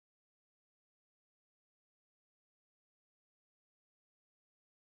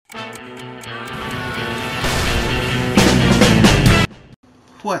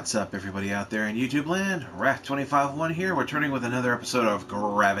What's up, everybody out there in YouTube land? Rat251 here, returning with another episode of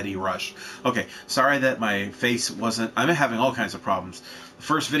Gravity Rush. Okay, sorry that my face wasn't... I'm having all kinds of problems. The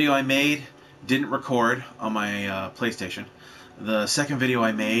first video I made didn't record on my PlayStation. The second video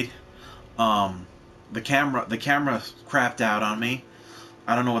I made, the camera crapped out on me.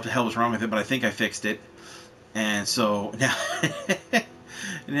 I don't know what the hell was wrong with it, but I think I fixed it. And so now,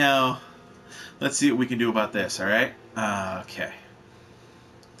 now let's see what we can do about this. All right? Okay.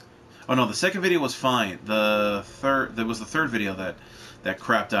 Oh no, the second video was fine. That was the third video that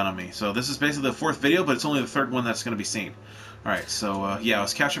crapped out on me. So this is basically the fourth video, but it's only the third one that's going to be seen. All right, so yeah, I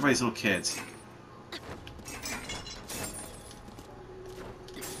was captured by these little kids.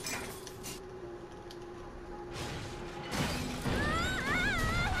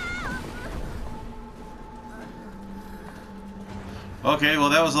 Okay, well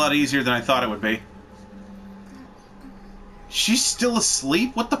that was a lot easier than I thought it would be. She's still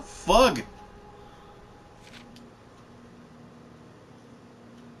asleep? What the fuck?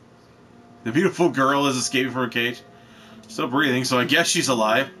 The beautiful girl is escaping from her cage. Still breathing, so I guess she's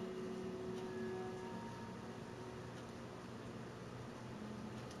alive.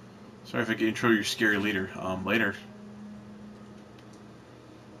 Sorry if I can intro your scary leader later.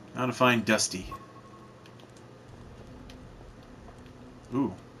 How to find Dusty.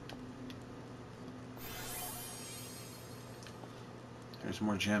 Ooh. There's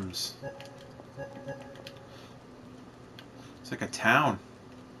more gems. It's like a town.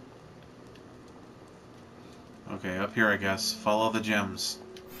 Okay, up here I guess. Follow the gems.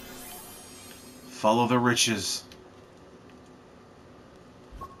 Follow the riches.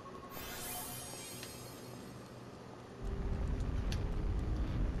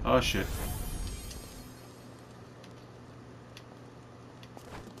 Oh shit.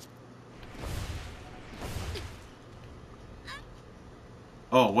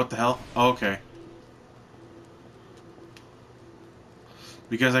 Oh, what the hell? Oh, okay.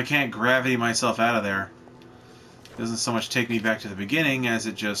 Because I can't gravity myself out of there. It doesn't so much take me back to the beginning as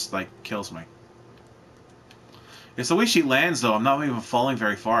it just, like, kills me. It's the way she lands, though. I'm not even falling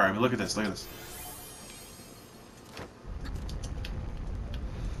very far. I mean, look at this. Look at this.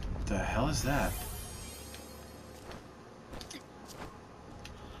 What the hell is that?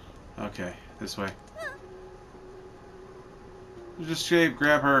 Okay, this way. Just escape,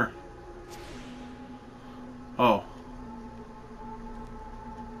 grab her. Oh.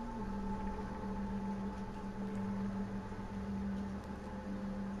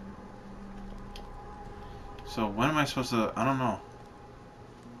 So when am I supposed to... I don't know.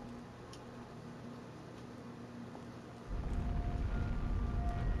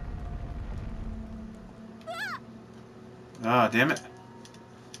 Ah, damn it.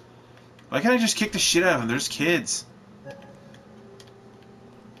 Why can't I just kick the shit out of them? There's kids.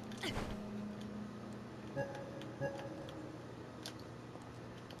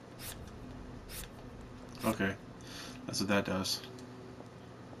 Okay, that's what that does.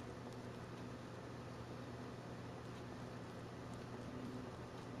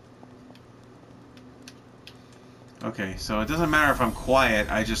 Okay, so it doesn't matter if I'm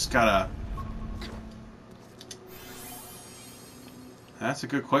quiet, I just gotta... That's a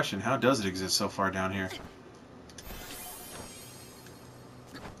good question. How does it exist so far down here?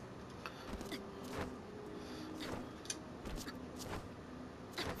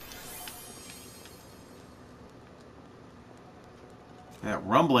 That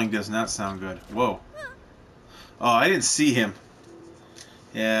rumbling does not sound good. Whoa. Oh, I didn't see him.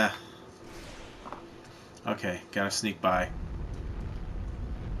 Yeah. Okay, gotta sneak by.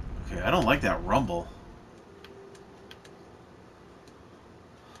 Okay, I don't like that rumble.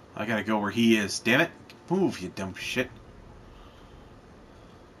 I gotta go where he is. Damn it. Move, you dumb shit.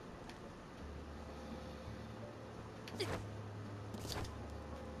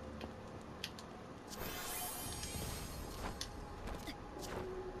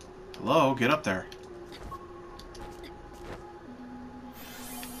 Hello, get up there.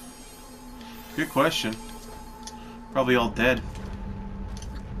 Good question. Probably all dead.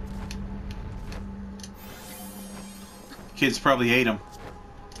 Kids probably ate them.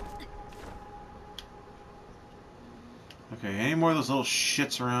 Okay, any more of those little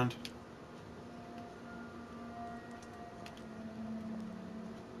shits around?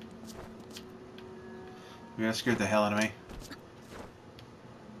 You guys scared the hell out of me.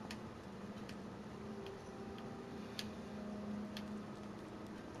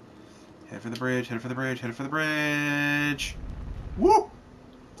 Head for the bridge, head for the bridge, head for the bridge! Woo!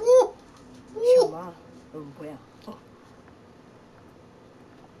 Woo! Woo!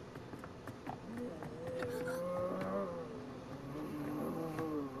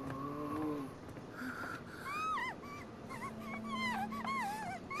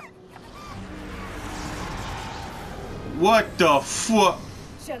 What the fuck?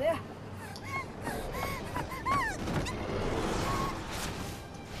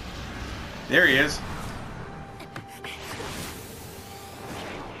 There he is.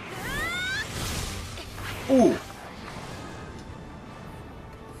 Ooh.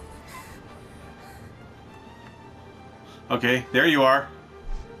 Okay, there you are.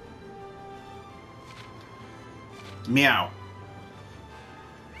 Meow.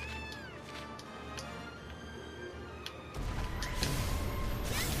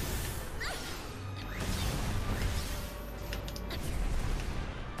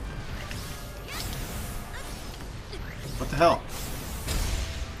 What the hell?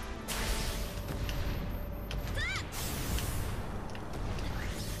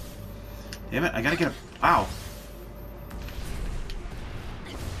 Damn it, I gotta get a... Ow.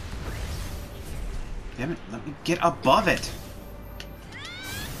 Damn it, let me get above it.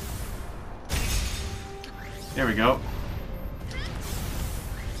 There we go.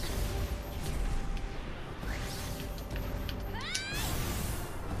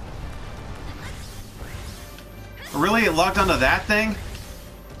 Really? It locked onto that thing?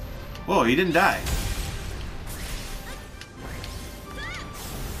 Whoa, he didn't die.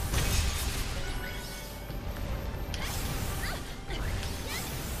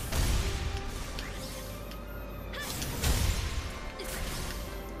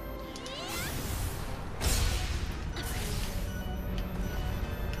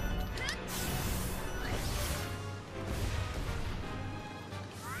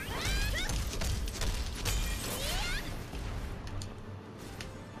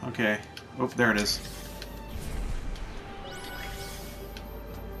 Okay. Oh, there it is.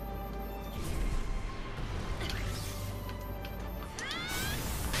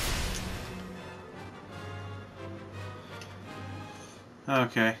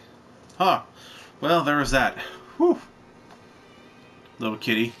 Okay. Huh. Well, there was that. Whew. Little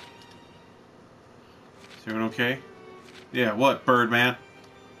kitty. Is everyone okay? Yeah, what, Birdman?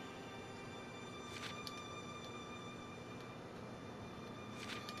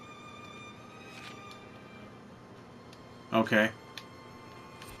 Okay.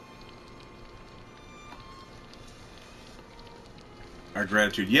 Our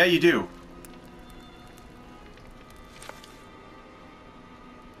gratitude. Yeah, you do.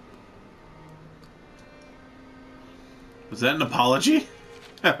 Was that an apology?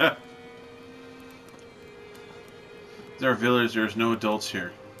 There are villagers, there's no adults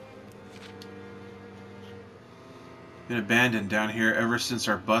here. Been abandoned down here ever since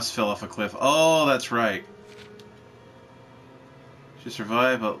our bus fell off a cliff. Oh, that's right. She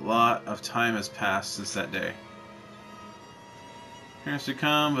survived, but a lot of time has passed since that day. Parents to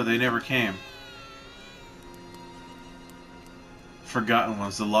come, but they never came. Forgotten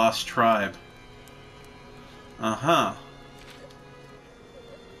ones, the lost tribe. Uh-huh.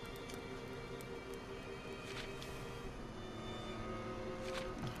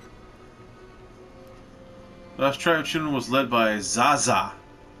 The last tribe of children was led by Zaza.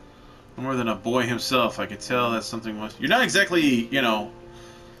 No more than a boy himself. I could tell that something was... You're not exactly, you know,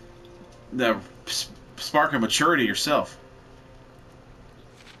 the spark of maturity yourself.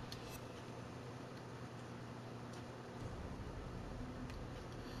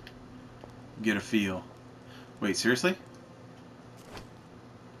 Get a feel. Wait, seriously?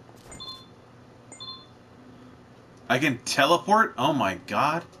 I can teleport? Oh my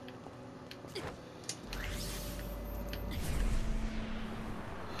god.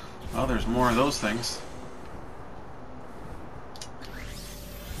 Well, there's more of those things.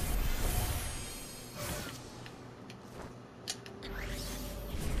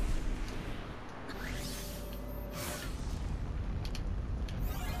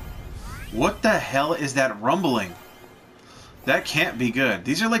 What the hell is that rumbling? That can't be good.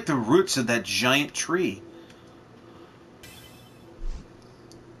 These are like the roots of that giant tree.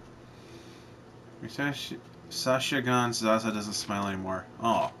 Sasha gone, Zaza doesn't smile anymore.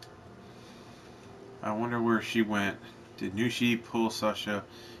 Oh. I wonder where she went. Did Nushi pull Sasha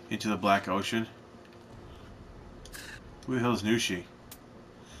into the Black Ocean? Who the hell is Nushi?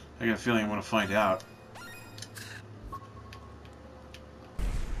 I got a feeling I want to find out.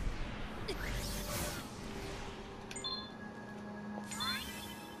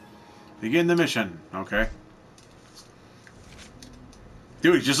 Begin the mission. Okay.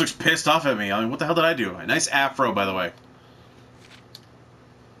 Dude, he just looks pissed off at me. I mean, what the hell did I do? A nice afro, by the way.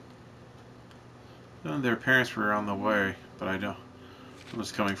 Their parents were on the way, but I don't know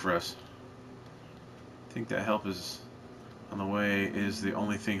what's coming for us. I think that help is on the way is the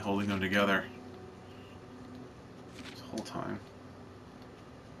only thing holding them together. This whole time.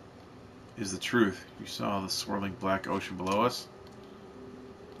 is the truth. You saw the swirling black ocean below us.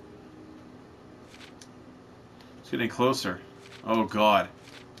 It's getting closer. Oh God.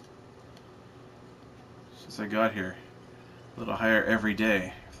 Since I got here. A little higher every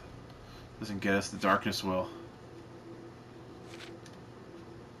day. Doesn't get us, the darkness will.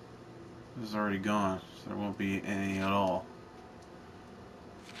 This is already gone, so there won't be any at all.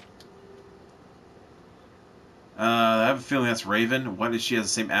 I have a feeling that's Raven. Why does she have the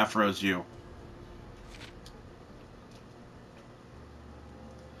same afro as you?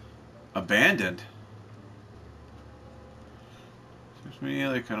 Abandoned? Seems to me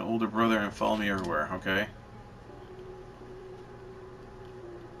like an older brother and follow me everywhere, okay?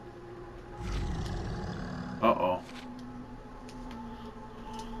 Uh-oh.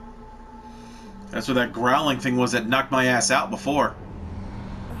 That's what that growling thing was that knocked my ass out before.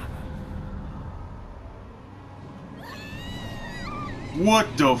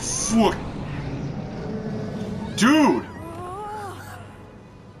 What the fuck? Dude!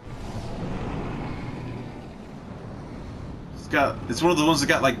 It's one of the ones that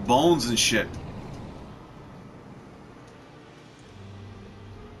got like bones and shit.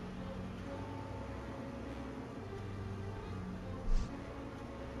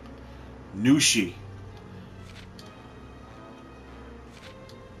 Nushi.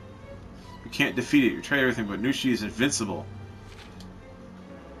 You can't defeat it. You tried everything, but Nushi is invincible.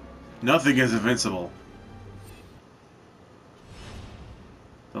 Nothing is invincible.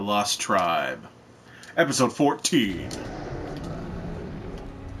 The Lost Tribe. Episode 14.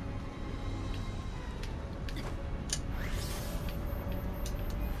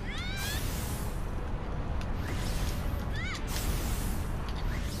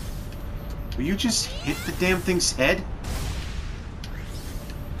 Will you just hit the damn thing's head?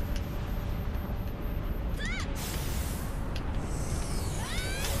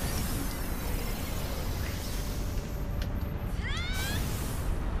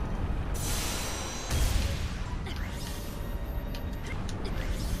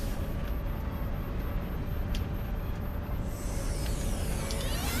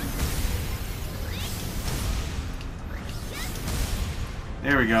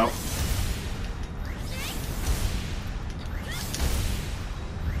 There we go.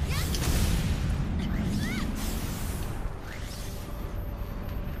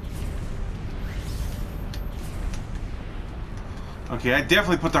 Okay, I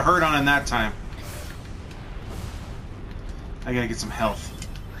definitely put the hurt on in that time. I gotta get some health.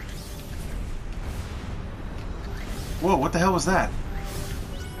 Whoa, what the hell was that?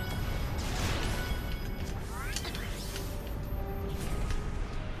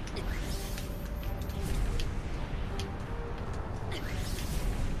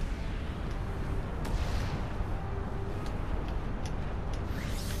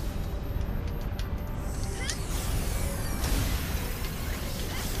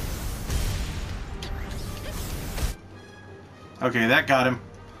 Okay, that got him.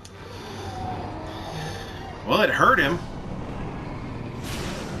 Well, it hurt him.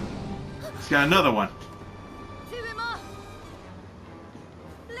 He's got another one.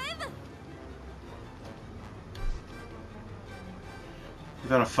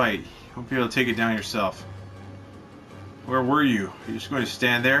 Without a fight, you won't be able to take it down yourself. Where were you? Are you just going to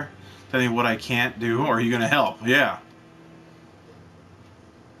stand there, tell me what I can't do, or are you going to help? Yeah.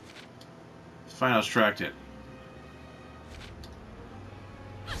 Let's find out distracted.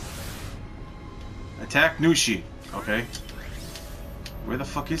 Attack Nushi. Okay. Where the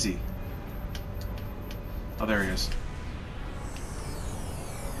fuck is he? Oh, there he is.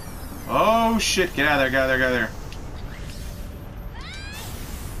 Oh shit! Get out of there! Get out of there! Get out of there!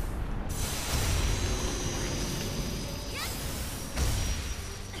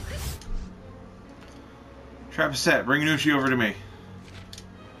 Trap is set. Bring Nushi over to me.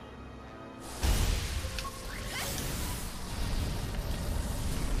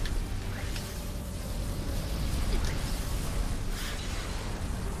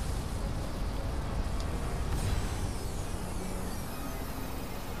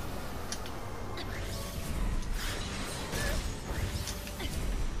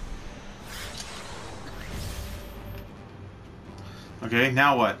 Okay,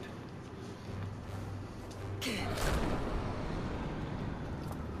 now what?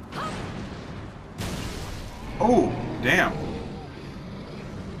 Oh, damn.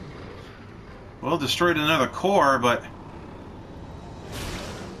 Well, destroyed another core, but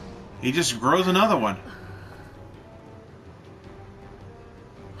he just grows another one.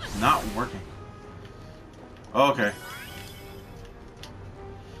 Not working. Oh, okay.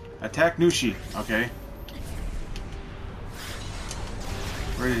 Attack Nushi. Okay.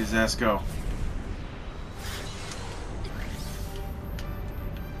 Where did his ass go?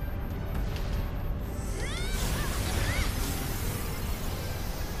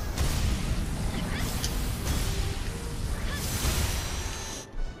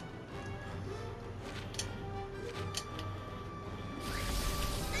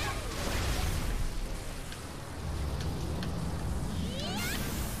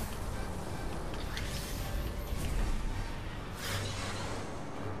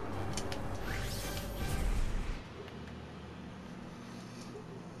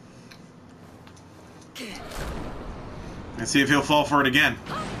 Let's see if he'll fall for it again.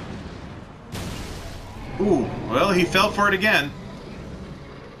 Ooh, well, he fell for it again.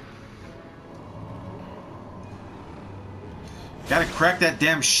 Gotta crack that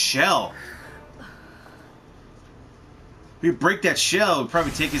damn shell. If we break that shell, we'll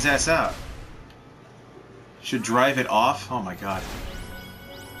probably take his ass out. Should drive it off. Oh my god.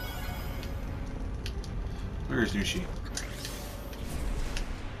 Where is Nushi?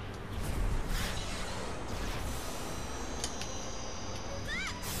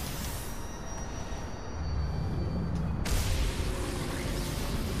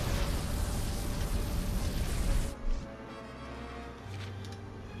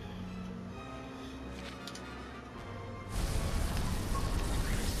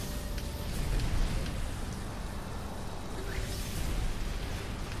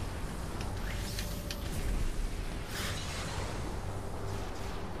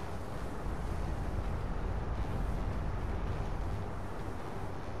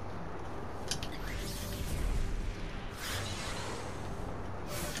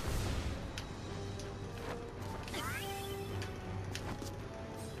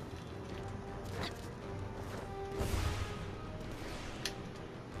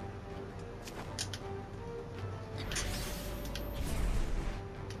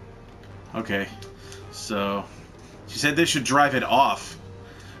 Okay, so she said they should drive it off.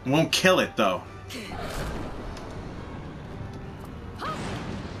 Won't kill it though.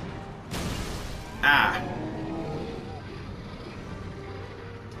 Ah.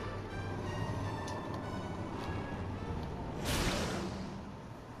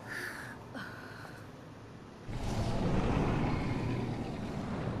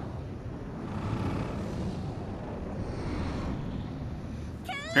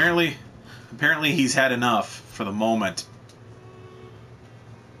 Apparently he's had enough for the moment.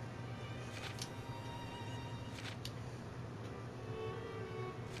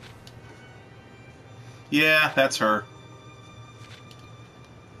 Yeah, that's her.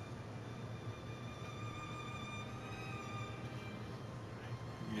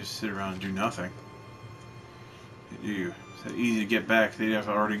 You just sit around and do nothing. It's that easy to get back. They'd have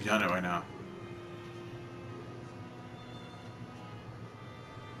already done it by now.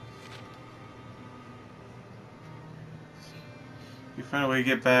 You find a way to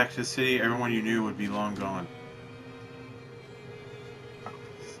get back to the city, everyone you knew would be long gone.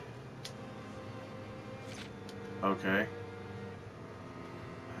 Okay.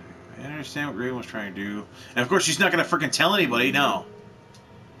 I understand what Raven was trying to do. And of course she's not gonna freaking tell anybody, no.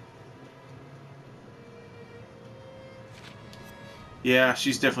 Yeah,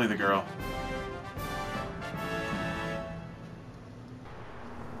 she's definitely the girl.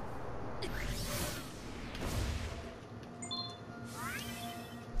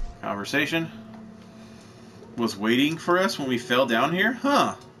 Conversation was waiting for us when we fell down here?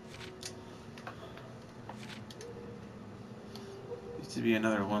 Huh. Used to be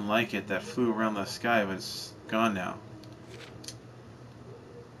another one like it that flew around the sky, but it's gone now.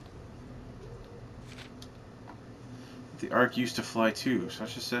 The Ark used to fly too.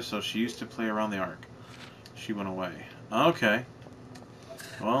 Sasha says so. She used to play around the Ark. She went away. Okay.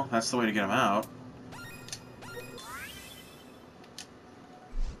 Well, that's the way to get him out.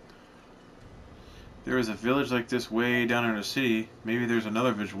 There is a village like this way down in the city. Maybe there's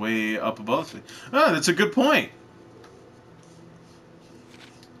another village way up above the city. Oh, that's a good point.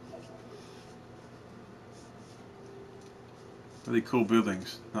 Really cool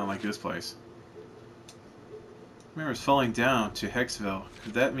buildings. Not like this place. Remember, it's falling down to Hexville.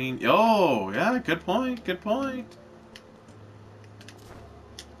 Could that mean... Oh, yeah, good point, good point.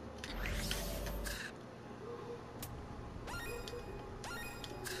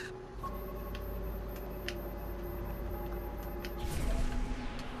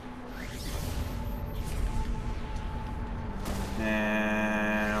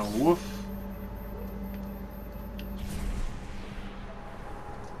 And... woof.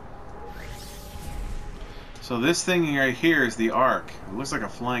 So this thing right here is the Ark. It looks like a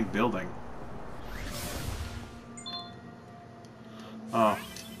flying building. Oh.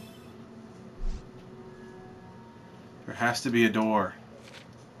 There has to be a door.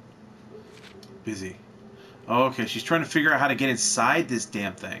 Busy. Oh, okay, she's trying to figure out how to get inside this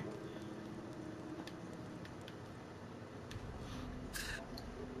damn thing.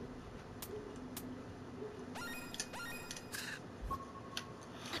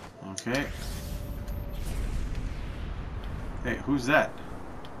 Okay. Hey, who's that?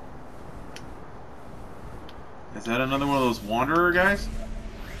 Is that another one of those wanderer guys?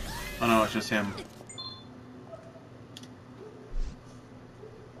 Oh no, it's just him.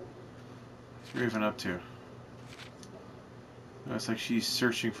 What's Raven up to? Oh, it's like she's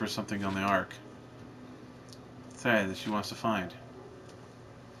searching for something on the Ark. That she wants to find.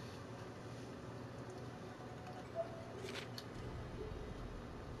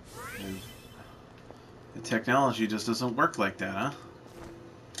 And the technology just doesn't work like that, huh?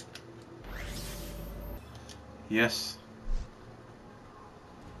 Yes.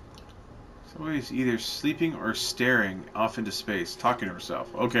 So he's either sleeping or staring off into space, talking to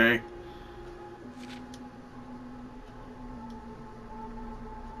herself. Okay.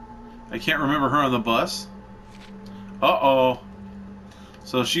 I can't remember her on the bus. Uh-oh.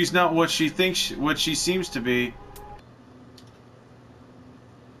 So she's not what she thinks, what she seems to be.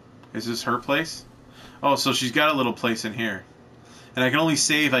 Is this her place? Oh, so she's got a little place in here. And I can only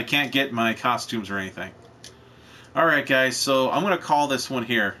save, I can't get my costumes or anything. Alright guys, so I'm going to call this one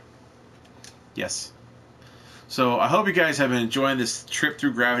here. Yes. So I hope you guys have been enjoying this trip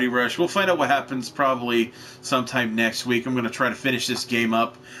through Gravity Rush. We'll find out what happens probably sometime next week. I'm going to try to finish this game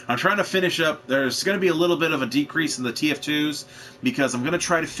up. I'm trying to finish up. There's going to be a little bit of a decrease in the TF2s because I'm going to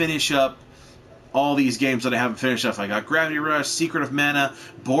try to finish up all these games that I haven't finished up. I got Gravity Rush, Secret of Mana,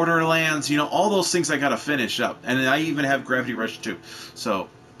 Borderlands, you know, all those things I got to finish up. And I even have Gravity Rush 2. So,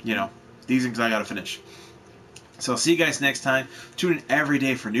 you know, these things I got to finish. So I'll see you guys next time. Tune in every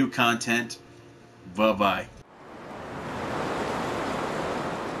day for new content. Bye-bye.